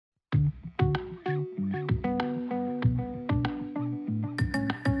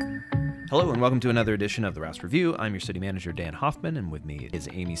Hello and welcome to another edition of the Rouss-Review. I'm your city manager, Dan Hoffman, and with me is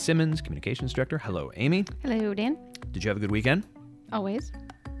Amy Simmons, communications director. Hello, Amy. Hello, Dan. Did you have a good weekend? Always.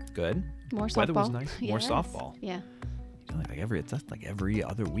 Good. More softball. Weather was nice. More Yes. softball. Yeah. That's like every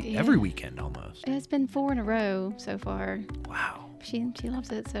other week, Yeah. every weekend almost. It's been 4 in a row so far. Wow. She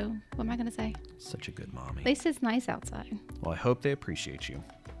loves it, so what am I going to say? Such a good mommy. At least it's nice outside. Well, I hope they appreciate you.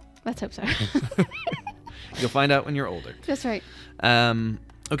 Let's hope so. You'll find out when you're older. That's right.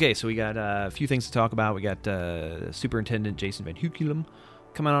 Okay, so we got a few things to talk about. We got Superintendent Jason Van Heukelum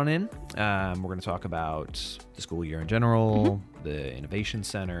coming on in. We're going to talk about the school year in general, the Innovation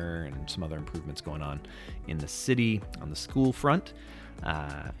Center, and some other improvements going on in the city on the school front.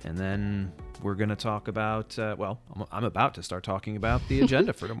 And then we're going to talk about, I'm about to start talking about the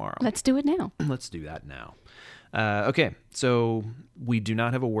agenda for tomorrow. Let's do it now. Let's do that now. Okay, so we do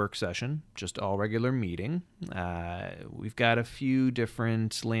not have a work session, just all regular meeting. We've got a few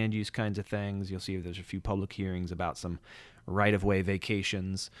different land use kinds of things. You'll see there's a few public hearings about some right-of-way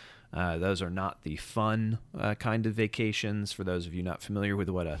vacations. Those are not the fun kind of vacations. For those of you not familiar with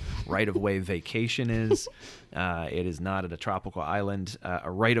what a right-of-way vacation is, it is not at a tropical island. A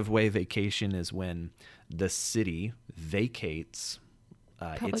right-of-way vacation is when the city vacates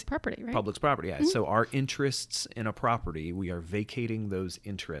Public property, right? Public's property, yeah. So our interests in a property, we are vacating those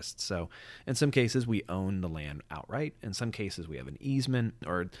interests. So in some cases, we own the land outright. In some cases, we have an easement,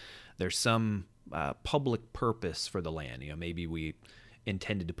 or there's some public purpose for the land. You know, maybe we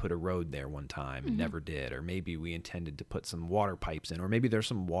intended to put a road there one time and never did, or maybe we intended to put some water pipes in, or maybe there's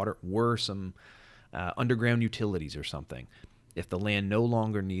some underground utilities or something. If the land no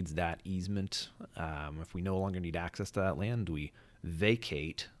longer needs that easement, if we no longer need access to that land, we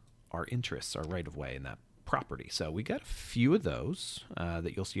vacate our interests, our right-of-way in that property. So we got a few of those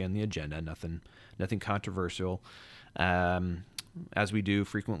that you'll see on the agenda. Nothing controversial. As we do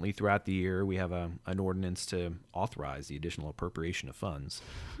frequently throughout the year, we have an ordinance to authorize the additional appropriation of funds.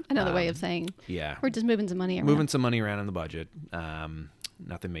 Another way of saying, yeah, we're just moving some money around. Moving some money around in the budget.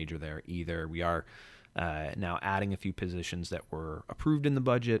 Nothing major there either. We are now adding a few positions that were approved in the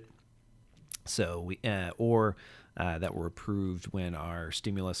budget. So that were approved when our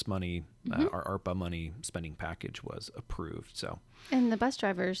stimulus money, our ARPA money spending package was approved. So, and the bus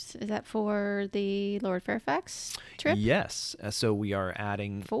drivers, is that for the Lord Fairfax trip? Yes. So we are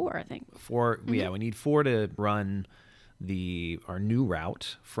adding 4, I think. 4. Yeah, we need 4 to run our new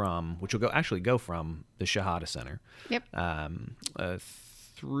route which will go from the Shihadeh Center. Yep.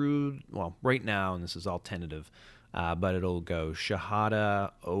 Right now, and this is all tentative. But it'll go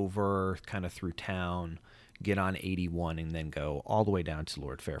Shihadeh over kind of through town, get on 81, and then go all the way down to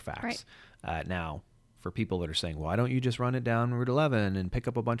Lord Fairfax. Right. Now, for people that are saying, why don't you just run it down Route 11 and pick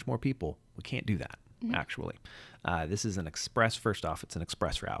up a bunch more people? We can't do that, actually. This is an express. First off, it's an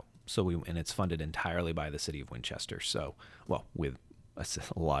express route, and it's funded entirely by the city of Winchester. So, with a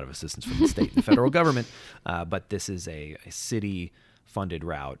lot of assistance from the state and the federal government, but this is a city-funded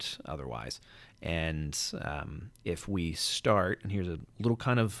route otherwise. And if we start, and here's a little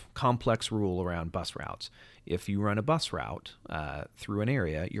kind of complex rule around bus routes. If you run a bus route through an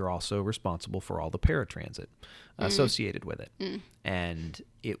area, you're also responsible for all the paratransit associated with it. And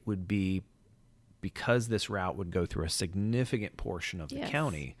it would be, because this route would go through a significant portion of the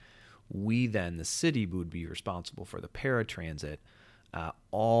county, the city would be responsible for the paratransit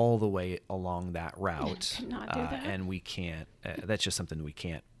all the way along that route. Cannot do that. And we can't, that's just something we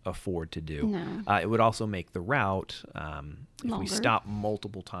can't afford to do. No. It would also make the route, if we stop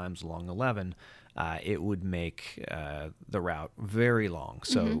multiple times along 11, it would make the route very long.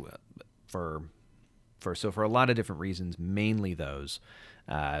 So for a lot of different reasons, mainly those,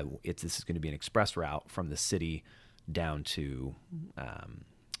 this is going to be an express route from the city down to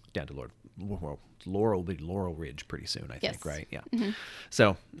Laurel Ridge pretty soon, I think, right? Yeah.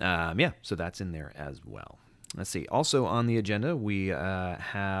 So, so that's in there as well. Let's see. Also on the agenda, we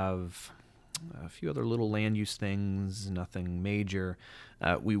have a few other little land use things, nothing major.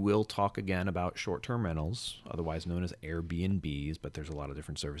 We will talk again about short-term rentals, otherwise known as Airbnbs, but there's a lot of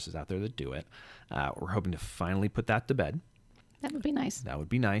different services out there that do it. We're hoping to finally put that to bed. That would be nice. That would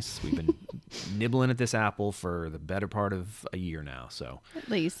be nice. We've been nibbling at this apple for the better part of a year now. So At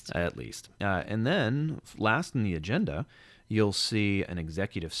least. And then last in the agenda, you'll see an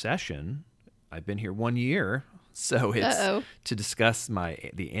executive session. I've been here 1 year, So it's Uh-oh. to discuss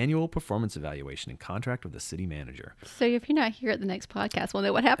the annual performance evaluation and contract with the city manager. So if you're not here at the next podcast, we'll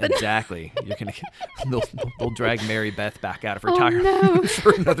know what happened. Exactly. You're gonna they'll drag Mary Beth back out of Oh, retirement no.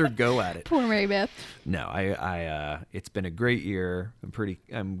 for another go at it. Poor Mary Beth. No, I it's been a great year.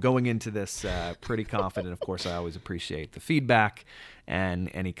 I'm going into this pretty confident. Of course, I always appreciate the feedback and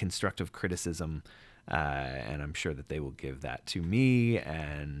any constructive criticism. And I'm sure that they will give that to me,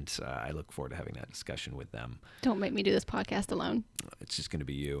 and I look forward to having that discussion with them. Don't make me do this podcast alone. It's just going to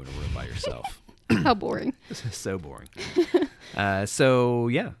be you in a room by yourself. How boring. So boring. So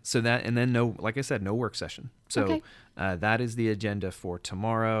that, and then like I said, no work session. So Okay. That is the agenda for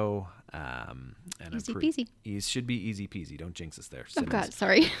tomorrow. Easy peasy. It should be easy peasy. Don't jinx us there. Oh, God,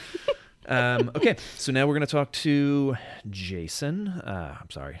 sorry. Okay, so now we're going to talk to Jason. I'm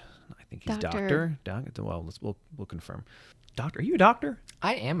sorry. I think he's Doctor. Well, we'll confirm. Doctor, are you a doctor?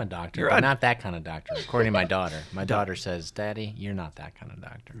 I am a doctor, You're but not that kind of doctor, according to my daughter. My daughter says, Daddy, you're not that kind of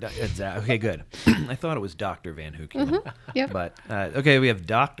doctor. Exactly. Okay, good. I thought it was Dr. Van Heukelum. Yep. But, okay, we have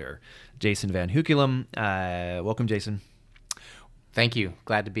Dr. Jason Van Heukelum. Welcome, Jason. Thank you.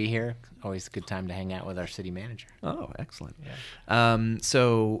 Glad to be here. Always a good time to hang out with our city manager. Oh, excellent. Yeah.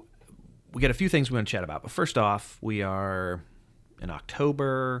 So we got a few things we want to chat about. But first off, we are in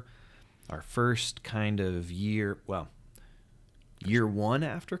October, our first kind of year one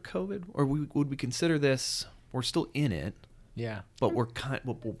after COVID, or would we consider this? We're still in it, Yeah. but we're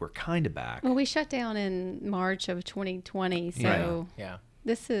kind of back. Well, we shut down in March of 2020, so Yeah.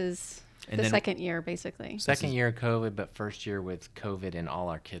 this is And the then- second year, basically. Second year of COVID, but first year with COVID and all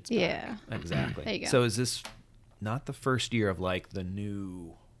our kids back. Yeah. Exactly. There you go. So is this not the first year of like the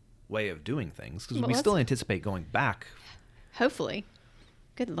new way of doing things? Because Well, we that's- still anticipate going back. Hopefully.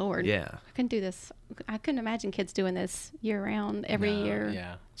 Good Lord. Yeah. I couldn't do this. I couldn't imagine kids doing this year round, every No, year.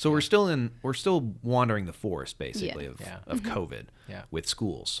 Yeah. So we're still wandering the forest basically Yeah. of Yeah. of COVID Yeah. with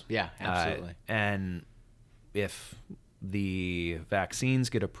schools. Yeah, absolutely. And if the vaccines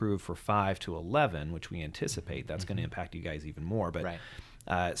get approved for 5 to 11, which we anticipate, that's going to impact you guys even more. But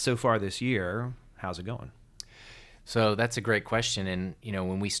Right. So far this year, how's it going? So that's a great question. And,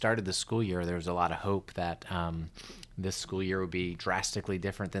 when we started the school year, there was a lot of hope that this school year would be drastically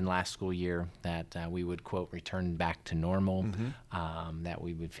different than last school year, that we would, quote, return back to normal, that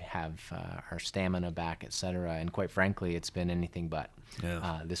we would have our stamina back, et cetera. And quite frankly, it's been anything but.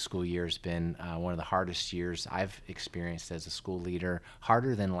 Yeah. This school year has been one of the hardest years I've experienced as a school leader,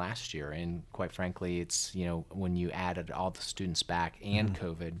 harder than last year. And quite frankly, it's, when you added all the students back and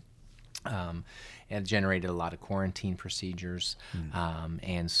COVID, it generated a lot of quarantine procedures,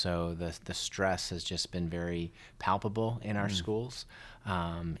 and so the stress has just been very palpable in our schools.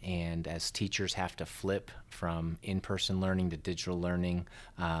 And as teachers have to flip from in-person learning to digital learning,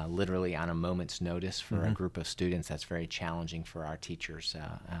 literally on a moment's notice for a group of students, that's very challenging for our teachers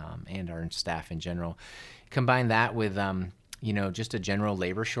and our staff in general. Combine that with just a general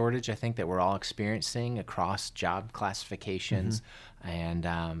labor shortage, I think, that we're all experiencing across job classifications and,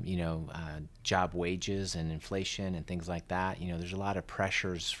 job wages and inflation and things like that. There's a lot of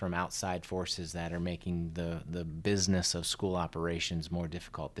pressures from outside forces that are making the business of school operations more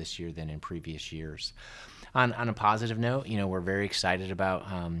difficult this year than in previous years. On a positive note, we're very excited about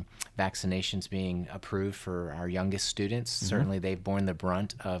vaccinations being approved for our youngest students. Certainly, they've borne the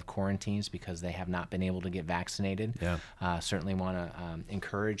brunt of quarantines because they have not been able to get vaccinated. Yeah. Certainly want to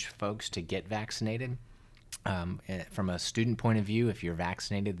encourage folks to get vaccinated. From a student point of view, if you're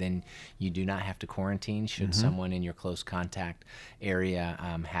vaccinated, then you do not have to quarantine should someone in your close contact area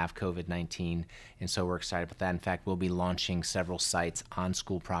have COVID-19. And so we're excited about that. In fact, we'll be launching several sites on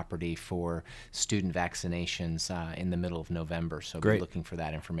school property for student vaccinations in the middle of November. So Great. be looking for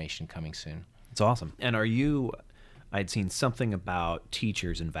that information coming soon. It's awesome. And I'd seen something about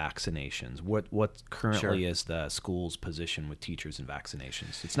teachers and vaccinations. What currently is the school's position with teachers and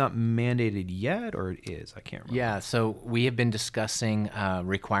vaccinations? It's not mandated yet, or it is? I can't remember. Yeah, so we have been discussing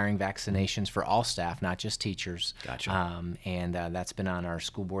requiring vaccinations for all staff, not just teachers. Gotcha. And that's been on our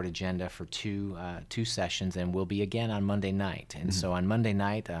school board agenda for two sessions, and will be again on Monday night. And so on Monday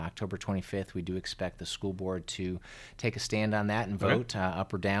night, October 25th, we do expect the school board to take a stand on that and vote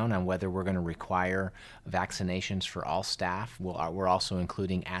up or down on whether we're going to require vaccinations for all staff. We're also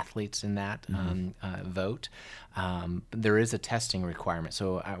including athletes in that vote. There is a testing requirement,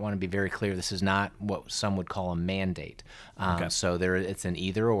 so I want to be very clear. This is not what some would call a mandate. So it's an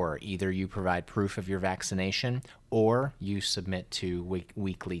either or. Either you provide proof of your vaccination, or you submit to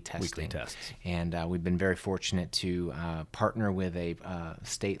weekly testing. Weekly tests. And we've been very fortunate to partner with a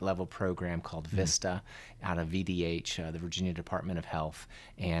state-level program called VISTA out of VDH, the Virginia Department of Health,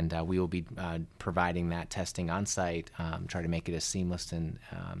 and we will be providing that testing on site, try to make it as seamless and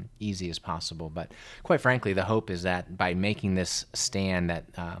easy as possible. But quite frankly, the hope is that by making this stand, that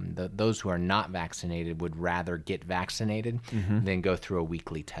those who are not vaccinated would rather get vaccinated than go through a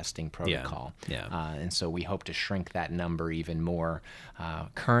weekly testing protocol. And so we hope to shrink that number even more.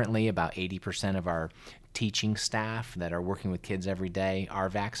 Currently, about 80% of our teaching staff that are working with kids every day are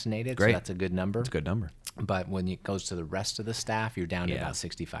vaccinated. Great. So that's a good number. It's a good number. But when it goes to the rest of the staff, you're down to about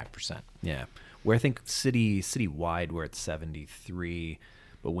 65%. Yeah. Where I think citywide, we're at 73.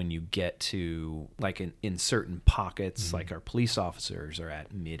 But when you get to, like in certain pockets, like our police officers are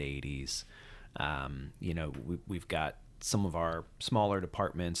at mid-80s. We've got some of our smaller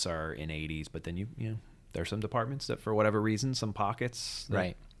departments are in 80s, but then there are some departments that, for whatever reason, some pockets,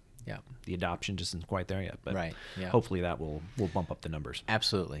 right? Yeah, the adoption just isn't quite there yet. But right. Yeah. Hopefully that will bump up the numbers.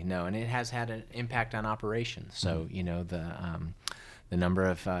 Absolutely, no, and it has had an impact on operations. So the number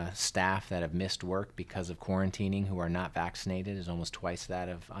of staff that have missed work because of quarantining who are not vaccinated is almost twice that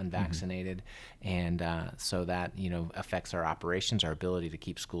of unvaccinated. And so that, affects our operations, our ability to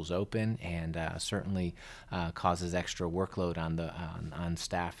keep schools open, and certainly causes extra workload on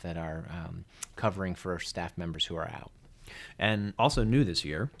staff that are covering for staff members who are out. And also new this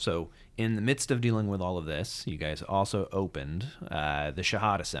year, so in the midst of dealing with all of this, you guys also opened the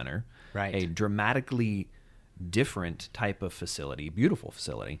Shihadeh Center, right? A dramatically different type of facility, beautiful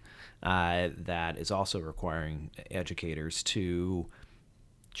facility, that is also requiring educators to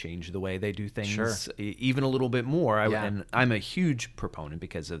change the way they do things even a little bit more. And I'm a huge proponent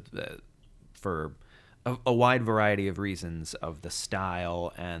because of for a wide variety of reasons of the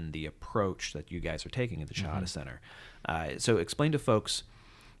style and the approach that you guys are taking at the Shihadeh Center. So explain to folks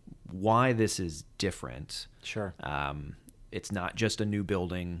why this is different. Sure. It's not just a new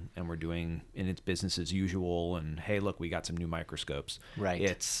building and we're doing in its business as usual and, hey, look, we got some new microscopes. Right.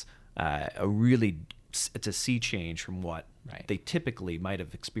 It's a sea change from what they typically might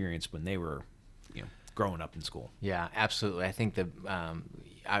have experienced when they were growing up in school. Yeah, absolutely. I think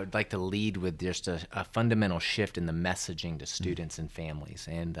I would like to lead with just a fundamental shift in the messaging to students and families.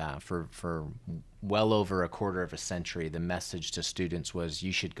 And for well over a quarter of a century, the message to students was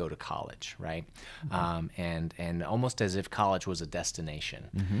you should go to college, right? And almost as if college was a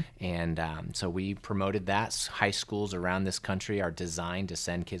destination. And so we promoted that. High schools around this country are designed to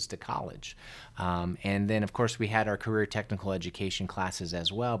send kids to college. And then, of course, we had our career technical education classes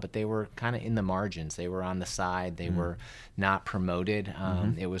as well, but they were kind of in the margins. They were on the side. They were not promoted.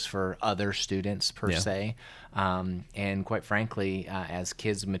 It was for other students per se. And quite frankly, as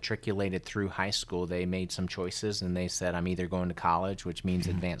kids matriculated through high school, they made some choices and they said, I'm either going to college, which means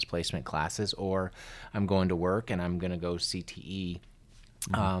advanced placement classes, or I'm going to work and I'm going to go CTE.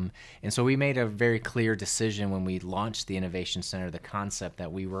 And so we made a very clear decision when we launched the Innovation Center, the concept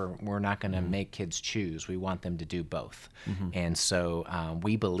that we're not going to make kids choose. We want them to do both. And so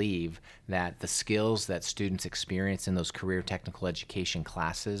we believe that the skills that students experience in those career technical education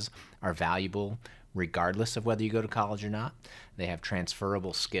classes are valuable regardless of whether you go to college or not. They have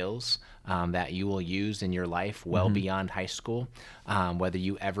transferable skills that you will use in your life well beyond high school. Whether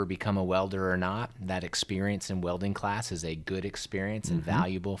you ever become a welder or not, that experience in welding class is a good experience and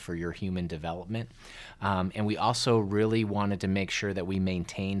valuable for your human development. And we also really wanted to make sure that we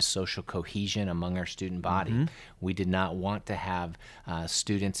maintained social cohesion among our student body. We did not want to have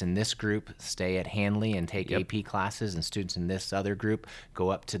students in this group stay at Hanley and take AP classes, and students in this other group go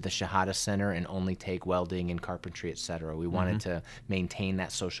up to the Shihadeh Center and only take welding and carpentry, etc. We wanted to maintain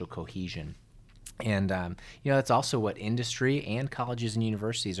that social cohesion. And that's also what industry and colleges and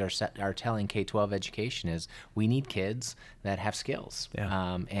universities are telling K-12 education is we need kids that have skills.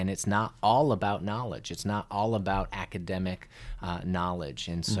 And it's not all about knowledge. It's not all about academic knowledge.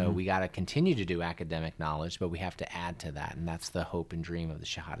 And so we got to continue to do academic knowledge, but we have to add to that. And that's the hope and dream of the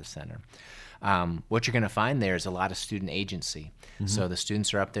Shihadeh Center. What you're going to find there is a lot of student agency. So the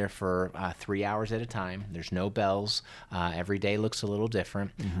students are up there for 3 hours at a time. There's no bells. Every day looks a little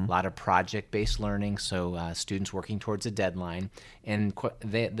different. A lot of project-based learning, so students working towards a deadline. And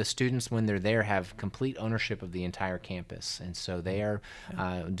the students, when they're there, have complete ownership of the entire campus. And so they are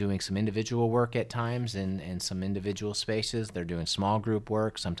doing some individual work at times in some individual spaces. They're doing small group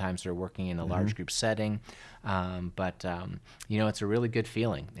work. Sometimes they're working in a large group setting. But it's a really good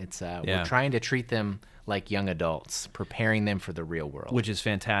feeling. We're trying to treat them like young adults, preparing them for the real world. Which is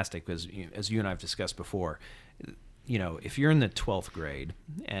fantastic because, as you and I have discussed before, if you're in the 12th grade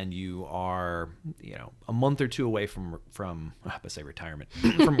and you are, a month or two away from let's say retirement,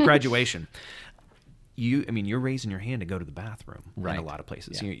 from graduation, you're raising your hand to go to the bathroom in a lot of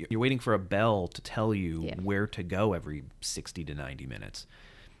places. Yeah. You're waiting for a bell to tell you where to go every 60 to 90 minutes.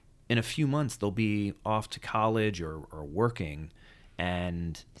 In a few months, they'll be off to college or working,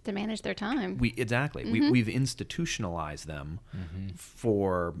 and to manage their time. We've institutionalized them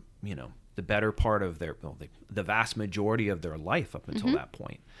for, the better part of the vast majority of their life up until that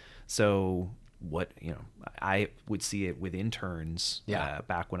point. So I would see it with interns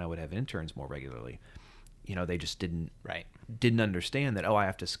back when I would have interns more regularly. They just didn't understand that, I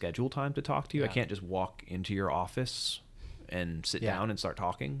have to schedule time to talk to you. I can't just walk into your office and sit down and start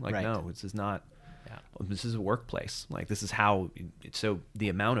talking. No, this is not. This is a workplace. This is how. So the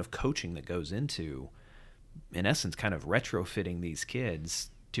amount of coaching that goes into, in essence, kind of retrofitting these kids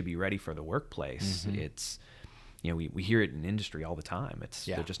to be ready for the workplace. It's, we hear it in industry all the time.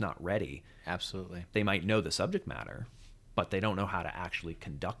 They're just not ready. Absolutely. They might know the subject matter, but they don't know how to actually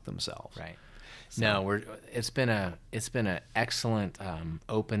conduct themselves. Right. So. No, it's been an excellent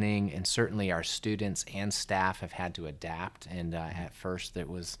opening, and certainly our students and staff have had to adapt. And at first, it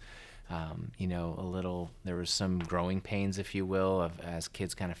was, there was some growing pains, if you will, as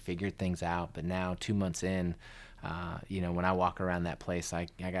kids kind of figured things out. But now, 2 months in, when I walk around that place, I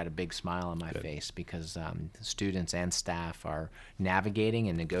got a big smile on my face, because students and staff are navigating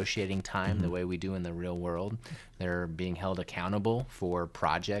and negotiating time the way we do in the real world. They're being held accountable for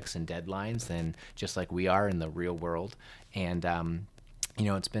projects and deadlines, and just like we are in the real world. And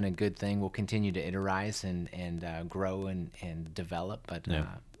it's been a good thing. We'll continue to iterate and grow and develop, but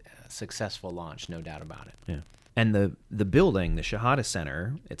successful launch, no doubt about it. Yeah. And the building, the Shihadeh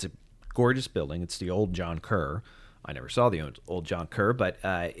Center, it's a gorgeous building. It's the old John Kerr. I never saw the old John Kerr, but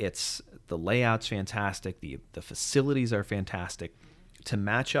the layout's fantastic. The facilities are fantastic to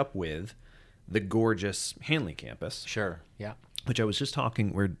match up with the gorgeous Hanley campus. Sure. Yeah. Which I was just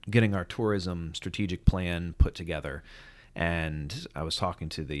talking. We're getting our tourism strategic plan put together, and I was talking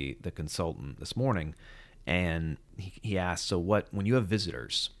to the consultant this morning, and he asked, so when you have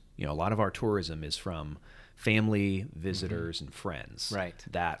visitors, a lot of our tourism is from family, visitors, and friends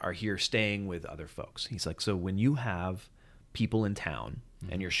that are here staying with other folks. He's like, so when you have people in town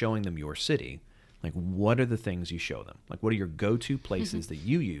and you're showing them your city, what are the things you show them? What are your go-to places that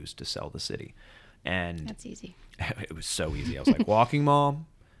you use to sell the city? And that's easy. It was so easy. I was like, Walking Mall,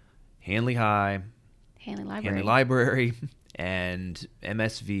 Hanley High, Hanley Library, and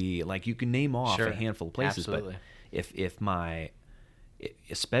MSV. You can name off a handful of places. Absolutely. But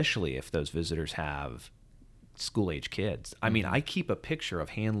especially if those visitors have school-age kids. I mean, I keep a picture of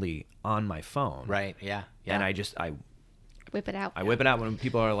Hanley on my phone. Right, yeah. And I whip it out. I whip it out when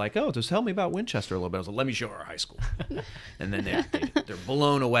people are like, just tell me about Winchester a little bit. I was like, let me show our high school. And then they're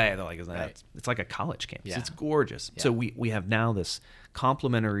blown away. They're like, it's like a college campus. Yeah. It's gorgeous. Yeah. So we have now this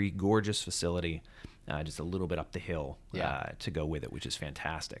complimentary, gorgeous facility just a little bit up the hill to go with it, which is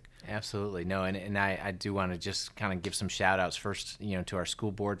fantastic. Absolutely. No, and I do want to just kind of give some shout outs first, to our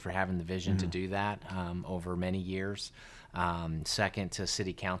school board for having the vision to do that over many years. Second, to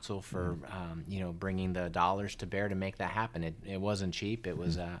City Council for bringing the dollars to bear to make that happen. It wasn't cheap. It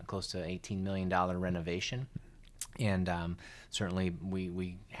was close to $18 million renovation. And certainly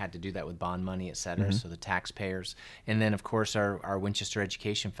we had to do that with bond money, et cetera, so the taxpayers. And then, of course, our Winchester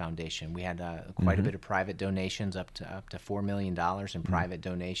Education Foundation. We had quite a bit of private donations, up to $4 million in private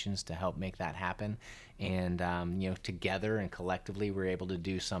donations to help make that happen. And, together and collectively, we're able to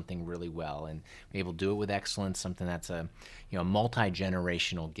do something really well, and we're able to do it with excellence, something that's a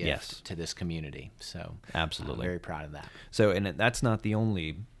multi-generational gift to this community. So absolutely, very proud of that. So, and that's not the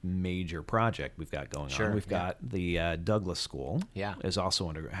only major project we've got going on. We've got the Douglas School. Is also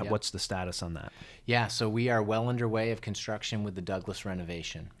under. What's the status on that? Yeah, so we are well underway of construction with the Douglas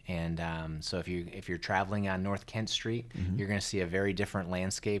renovation, and so if you're traveling on North Kent Street, you're going to see a very different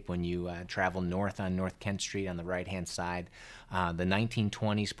landscape when you travel north on North Kent Street on the right-hand side. The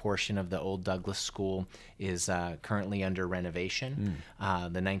 1920s portion of the old Douglas School is currently under renovation.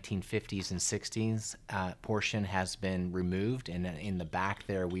 The 1950s and 60s portion has been removed, and in the back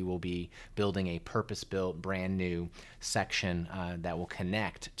there we will be building a purpose-built, brand-new section that will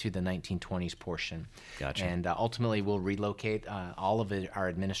connect to the 1920s portion. Gotcha. And ultimately we'll relocate all of our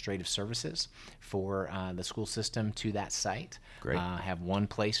administrative services for the school system to that site. Great. Have one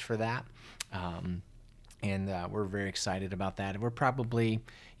place for that. And we're very excited about that. We're probably,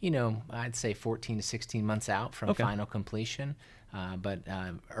 I'd say 14 to 16 months out from final completion. but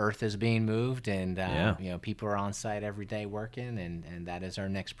earth is being moved, and people are on site every day working, and that is our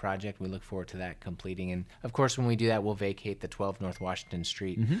next project. We look forward to that completing. And of course, when we do that, we'll vacate the 12 North Washington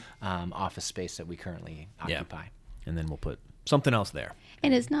Street office space that we currently occupy. And then we'll put something else there.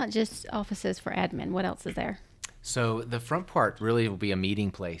 And it's not just offices for admin. What else is there? So the front part really will be a meeting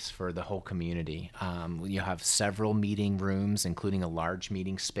place for the whole community. You'll have several meeting rooms, including a large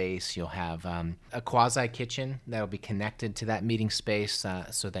meeting space. You'll have a quasi kitchen that will be connected to that meeting space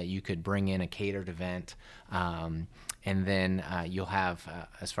so that you could bring in a catered event. And then you'll have,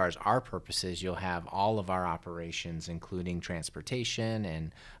 as far as our purposes, you'll have all of our operations, including transportation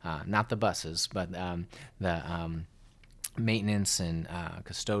and not the buses, but the maintenance and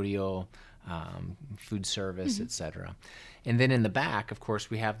custodial, food service, etc. And then in the back, of course,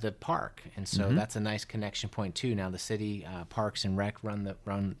 we have the park, and so that's a nice connection point too. Now the city Parks and Rec run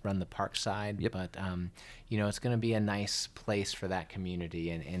the park side, but it's going to be a nice place for that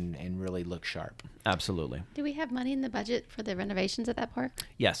community and really look sharp. Absolutely. Do we have money in the budget for the renovations at that park?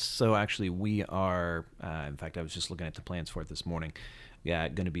 Yes. So actually, we are. In fact, I was just looking at the plans for it this morning. Yeah,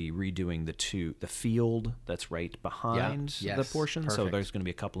 going to be redoing the field that's right behind the portion. Perfect. So there's going to be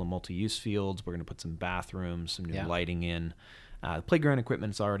a couple of multi-use fields. We're going to put some bathrooms, some new lighting in. The playground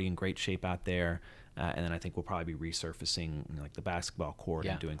equipment is already in great shape out there, and then I think we'll probably be resurfacing like the basketball court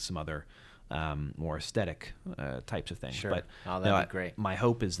and doing some other more aesthetic types of things. Sure. But that'd be great. My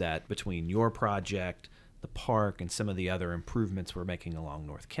hope is that between your project, the park, and some of the other improvements we're making along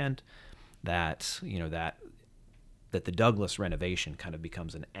North Kent, that that the Douglas renovation kind of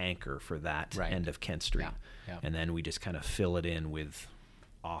becomes an anchor for that end of Kent Street. And then we just kind of fill it in with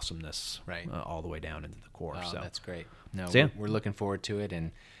awesomeness all the way down into the core. Oh, so that's great. No, we're looking forward to it.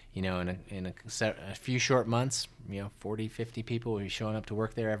 And, in a few short months, 40, 50 people will be showing up to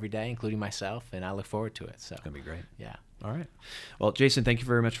work there every day, including myself, and I look forward to it. So it's going to be great. Yeah. All right. Well, Jason, thank you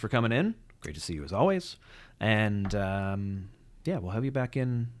very much for coming in. Great to see you as always. And, we'll have you back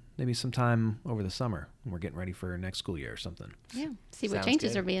in maybe sometime over the summer when we're getting ready for next school year or something. Yeah, see what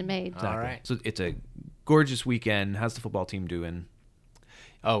changes are being made. Exactly. All right. So it's a gorgeous weekend. How's the football team doing?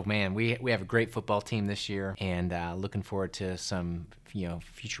 Oh, man, we have a great football team this year, and looking forward to some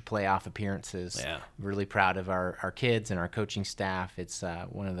future playoff appearances. Yeah. Really proud of our kids and our coaching staff. It's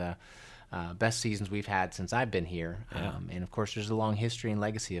one of the best seasons we've had since I've been here. And, of course, there's a long history and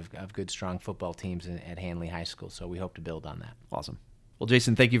legacy of good, strong football teams at Hanley High School, so we hope to build on that. Awesome. Well,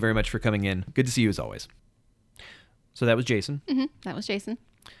 Jason, thank you very much for coming in. Good to see you as always. So that was Jason. That was Jason.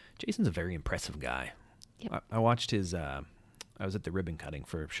 Jason's a very impressive guy. Yep. I watched his, I was at the ribbon cutting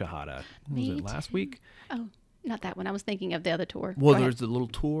for Shihadeh. Was it last week? Oh, not that one. I was thinking of the other tour. Well, there was the little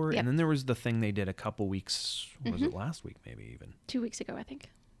tour, Yep. and then there was the thing they did a couple weeks, was it last week maybe even? 2 weeks ago, I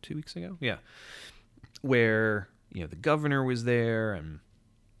think. 2 weeks ago? Yeah. Where, the governor was there and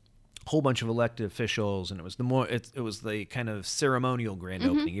whole bunch of elected officials, and it was the kind of ceremonial grand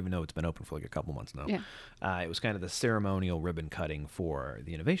opening, even though it's been open for like a couple months now. It was kind of the ceremonial ribbon cutting for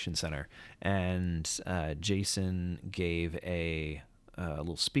the Innovation Center, and Jason gave a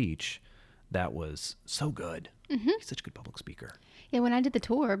little speech that was so good. He's such a good public speaker. Yeah, when I did the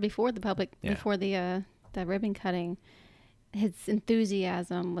tour before the ribbon cutting, his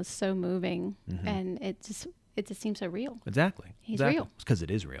enthusiasm was so moving, and it just seems so real. Exactly. He's real. It's because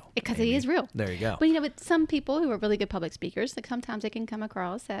it is real. Because he is real. There you go. But, but some people who are really good public speakers, like sometimes it can come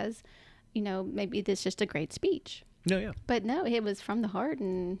across as, maybe this is just a great speech. No, yeah. But no, it was from the heart,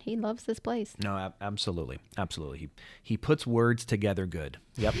 and he loves this place. No, absolutely. Absolutely. He puts words together good.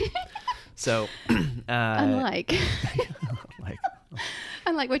 Yep. So. Unlike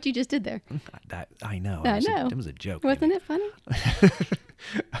what you just did there. That I know. I know. It was a joke. Wasn't it funny?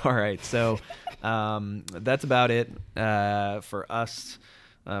 All right. So that's about it for us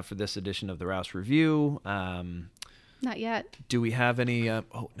for this edition of the rouss-review. Not yet. Do we have any?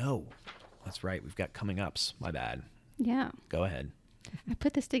 Oh, no. That's right. We've got coming ups. My bad. Yeah. Go ahead. I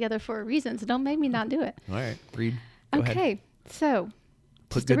put this together for a reason, so don't make me not do it. All right. Read. Go okay. ahead. So.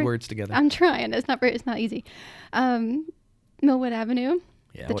 Put good words together. I'm trying. It's not easy. Millwood Avenue.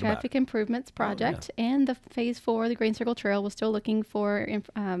 Yeah, the traffic improvements project and the phase 4, the Green Circle Trail. We're still looking for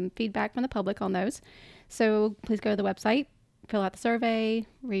feedback from the public on those. So please go to the website, fill out the survey,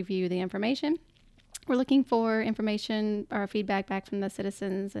 review the information. We're looking for information or feedback back from the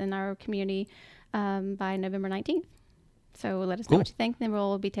citizens in our community by November 19th. So let us know what you think. Then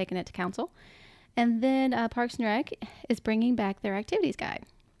we'll be taking it to council. And then Parks and Rec is bringing back their activities guide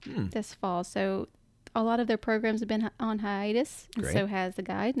this fall. So a lot of their programs have been on hiatus, and so has the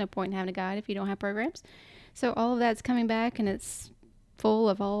guide. No point in having a guide if you don't have programs. So all of that's coming back, and it's full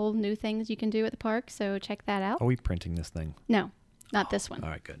of all new things you can do at the park. So check that out. Are we printing this thing? No. Not this one. All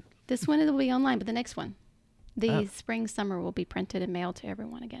right, good. This one will be online, but the next one, the spring summer, will be printed and mailed to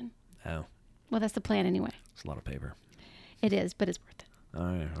everyone again. Oh. Well, that's the plan anyway. It's a lot of paper. It is, but it's worth it. All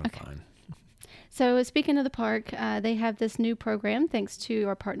right, fine. So speaking of the park, they have this new program thanks to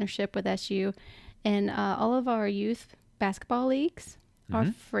our partnership with SU, and all of our youth basketball leagues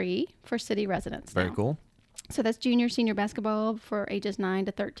are free for city residents. Very now. cool. So that's junior, senior basketball for ages 9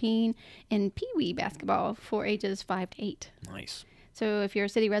 to 13, and Pee-wee basketball for ages 5 to 8. Nice. So if you're a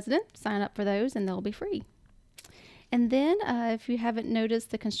city resident, sign up for those, and they'll be free. And then, if you haven't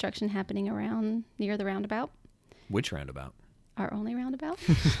noticed the construction happening around near the roundabout, Which roundabout? our only roundabout,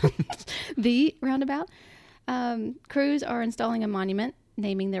 the roundabout, crews are installing a monument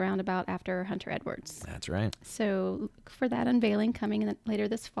naming the roundabout after Hunter Edwards. That's right. So look for that unveiling coming later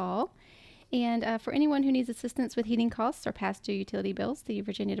this fall. And for anyone who needs assistance with heating costs or past due utility bills, the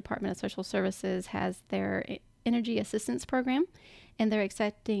Virginia Department of Social Services has their Energy Assistance Program, and they're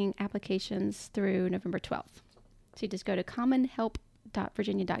accepting applications through November 12th. So you just go to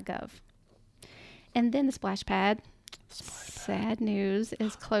commonhelp.virginia.gov. And then the splash pad, sad news,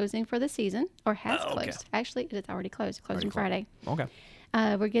 is closing for the season, or has closed. Actually, it is already closed. Closing Friday. Okay.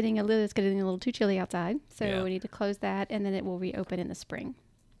 It's getting a little too chilly outside, so we need to close that, and then it will reopen in the spring.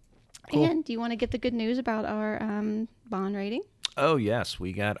 Cool. And do you want to get the good news about our bond rating? Oh, yes.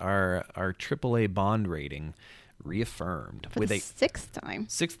 We got our AAA bond rating reaffirmed. For the sixth time.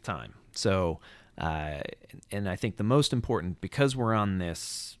 Sixth time. So, and I think the most important, because we're on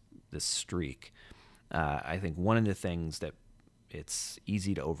this streak, I think one of the things that it's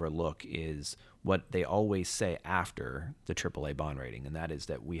easy to overlook is what they always say after the AAA bond rating, and that is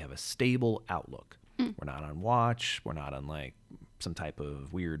that we have a stable outlook. We're not on watch. We're not on like some type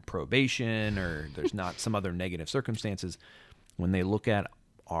of weird probation, or there's not some other negative circumstances. When they look at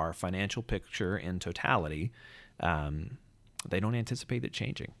our financial picture in totality, they don't anticipate it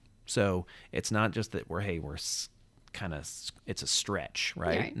changing. So it's not just that we're kind of, it's a stretch,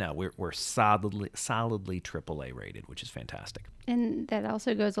 right? No, we're solidly AAA rated, which is fantastic. And that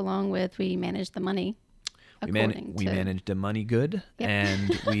also goes along with we manage the money. We manage the money good,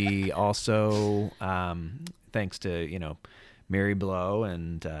 and we also, thanks to Mary Blow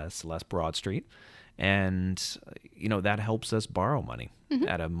and Celeste Broadstreet, and that helps us borrow money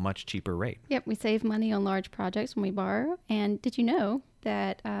at a much cheaper rate. Yep, we save money on large projects when we borrow. And did you know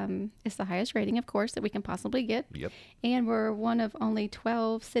that it's the highest rating, of course, that we can possibly get? Yep. And we're one of only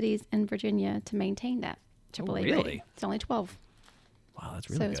 12 cities in Virginia to maintain that AAA rating. It's only 12. Wow,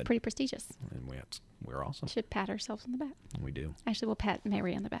 that's really good. So it's pretty prestigious. And we're awesome. Should pat ourselves on the back. We do. Actually, we'll pat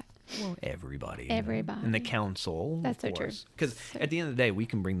Mary on the back. Well, everybody. And the council. That's so true. Because at the end of the day, we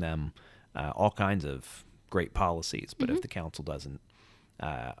can bring them all kinds of great policies, but if the council doesn't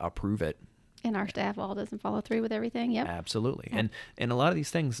approve it, and our staff all doesn't follow through with everything, absolutely. Yep. And a lot of these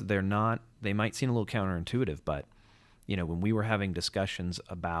things, they might seem a little counterintuitive, but when we were having discussions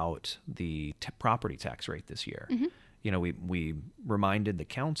about the property tax rate this year, we reminded the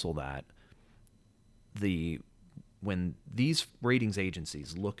council that when these ratings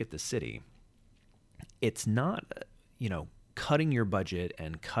agencies look at the city, it's not cutting your budget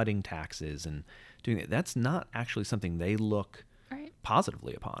and cutting taxes and doing it. That's not actually something they look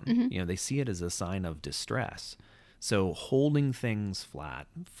positively upon. They see it as a sign of distress. So holding things flat,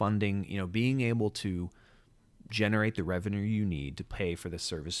 funding, being able to generate the revenue you need to pay for the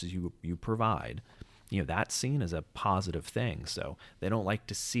services you provide, that's seen as a positive thing. So they don't like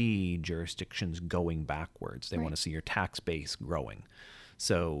to see jurisdictions going backwards. They want to see your tax base growing.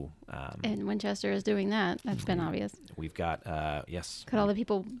 So, and Winchester is doing that. That's been obvious. We've got, yes. Got all the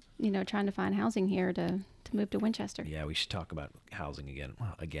people, trying to find housing here to move to Winchester. Yeah, we should talk about housing again.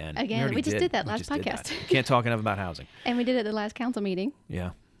 Well, again. We just did that last podcast. We can't talk enough about housing. And we did it at the last council meeting.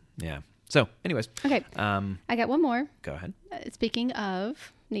 Yeah. So, anyways. Okay. I got one more. Go ahead. Speaking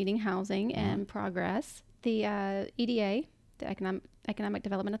of needing housing and progress, the EDA, the Economic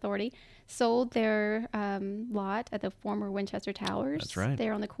Development Authority, sold their lot at the former Winchester Towers. That's right.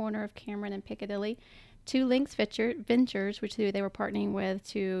 They're on the corner of Cameron and Piccadilly to Links Ventures, which they were partnering with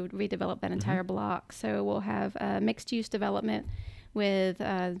to redevelop that entire block. So we'll have a mixed-use development with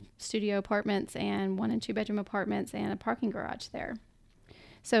studio apartments and 1- and 2-bedroom apartments and a parking garage there.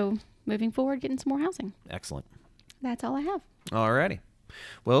 So moving forward, getting some more housing. Excellent. That's all I have. All righty.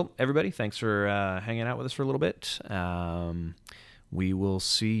 Well, everybody, thanks for hanging out with us for a little bit. We will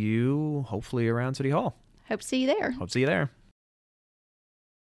see you hopefully around City Hall. Hope to see you there. Hope to see you there.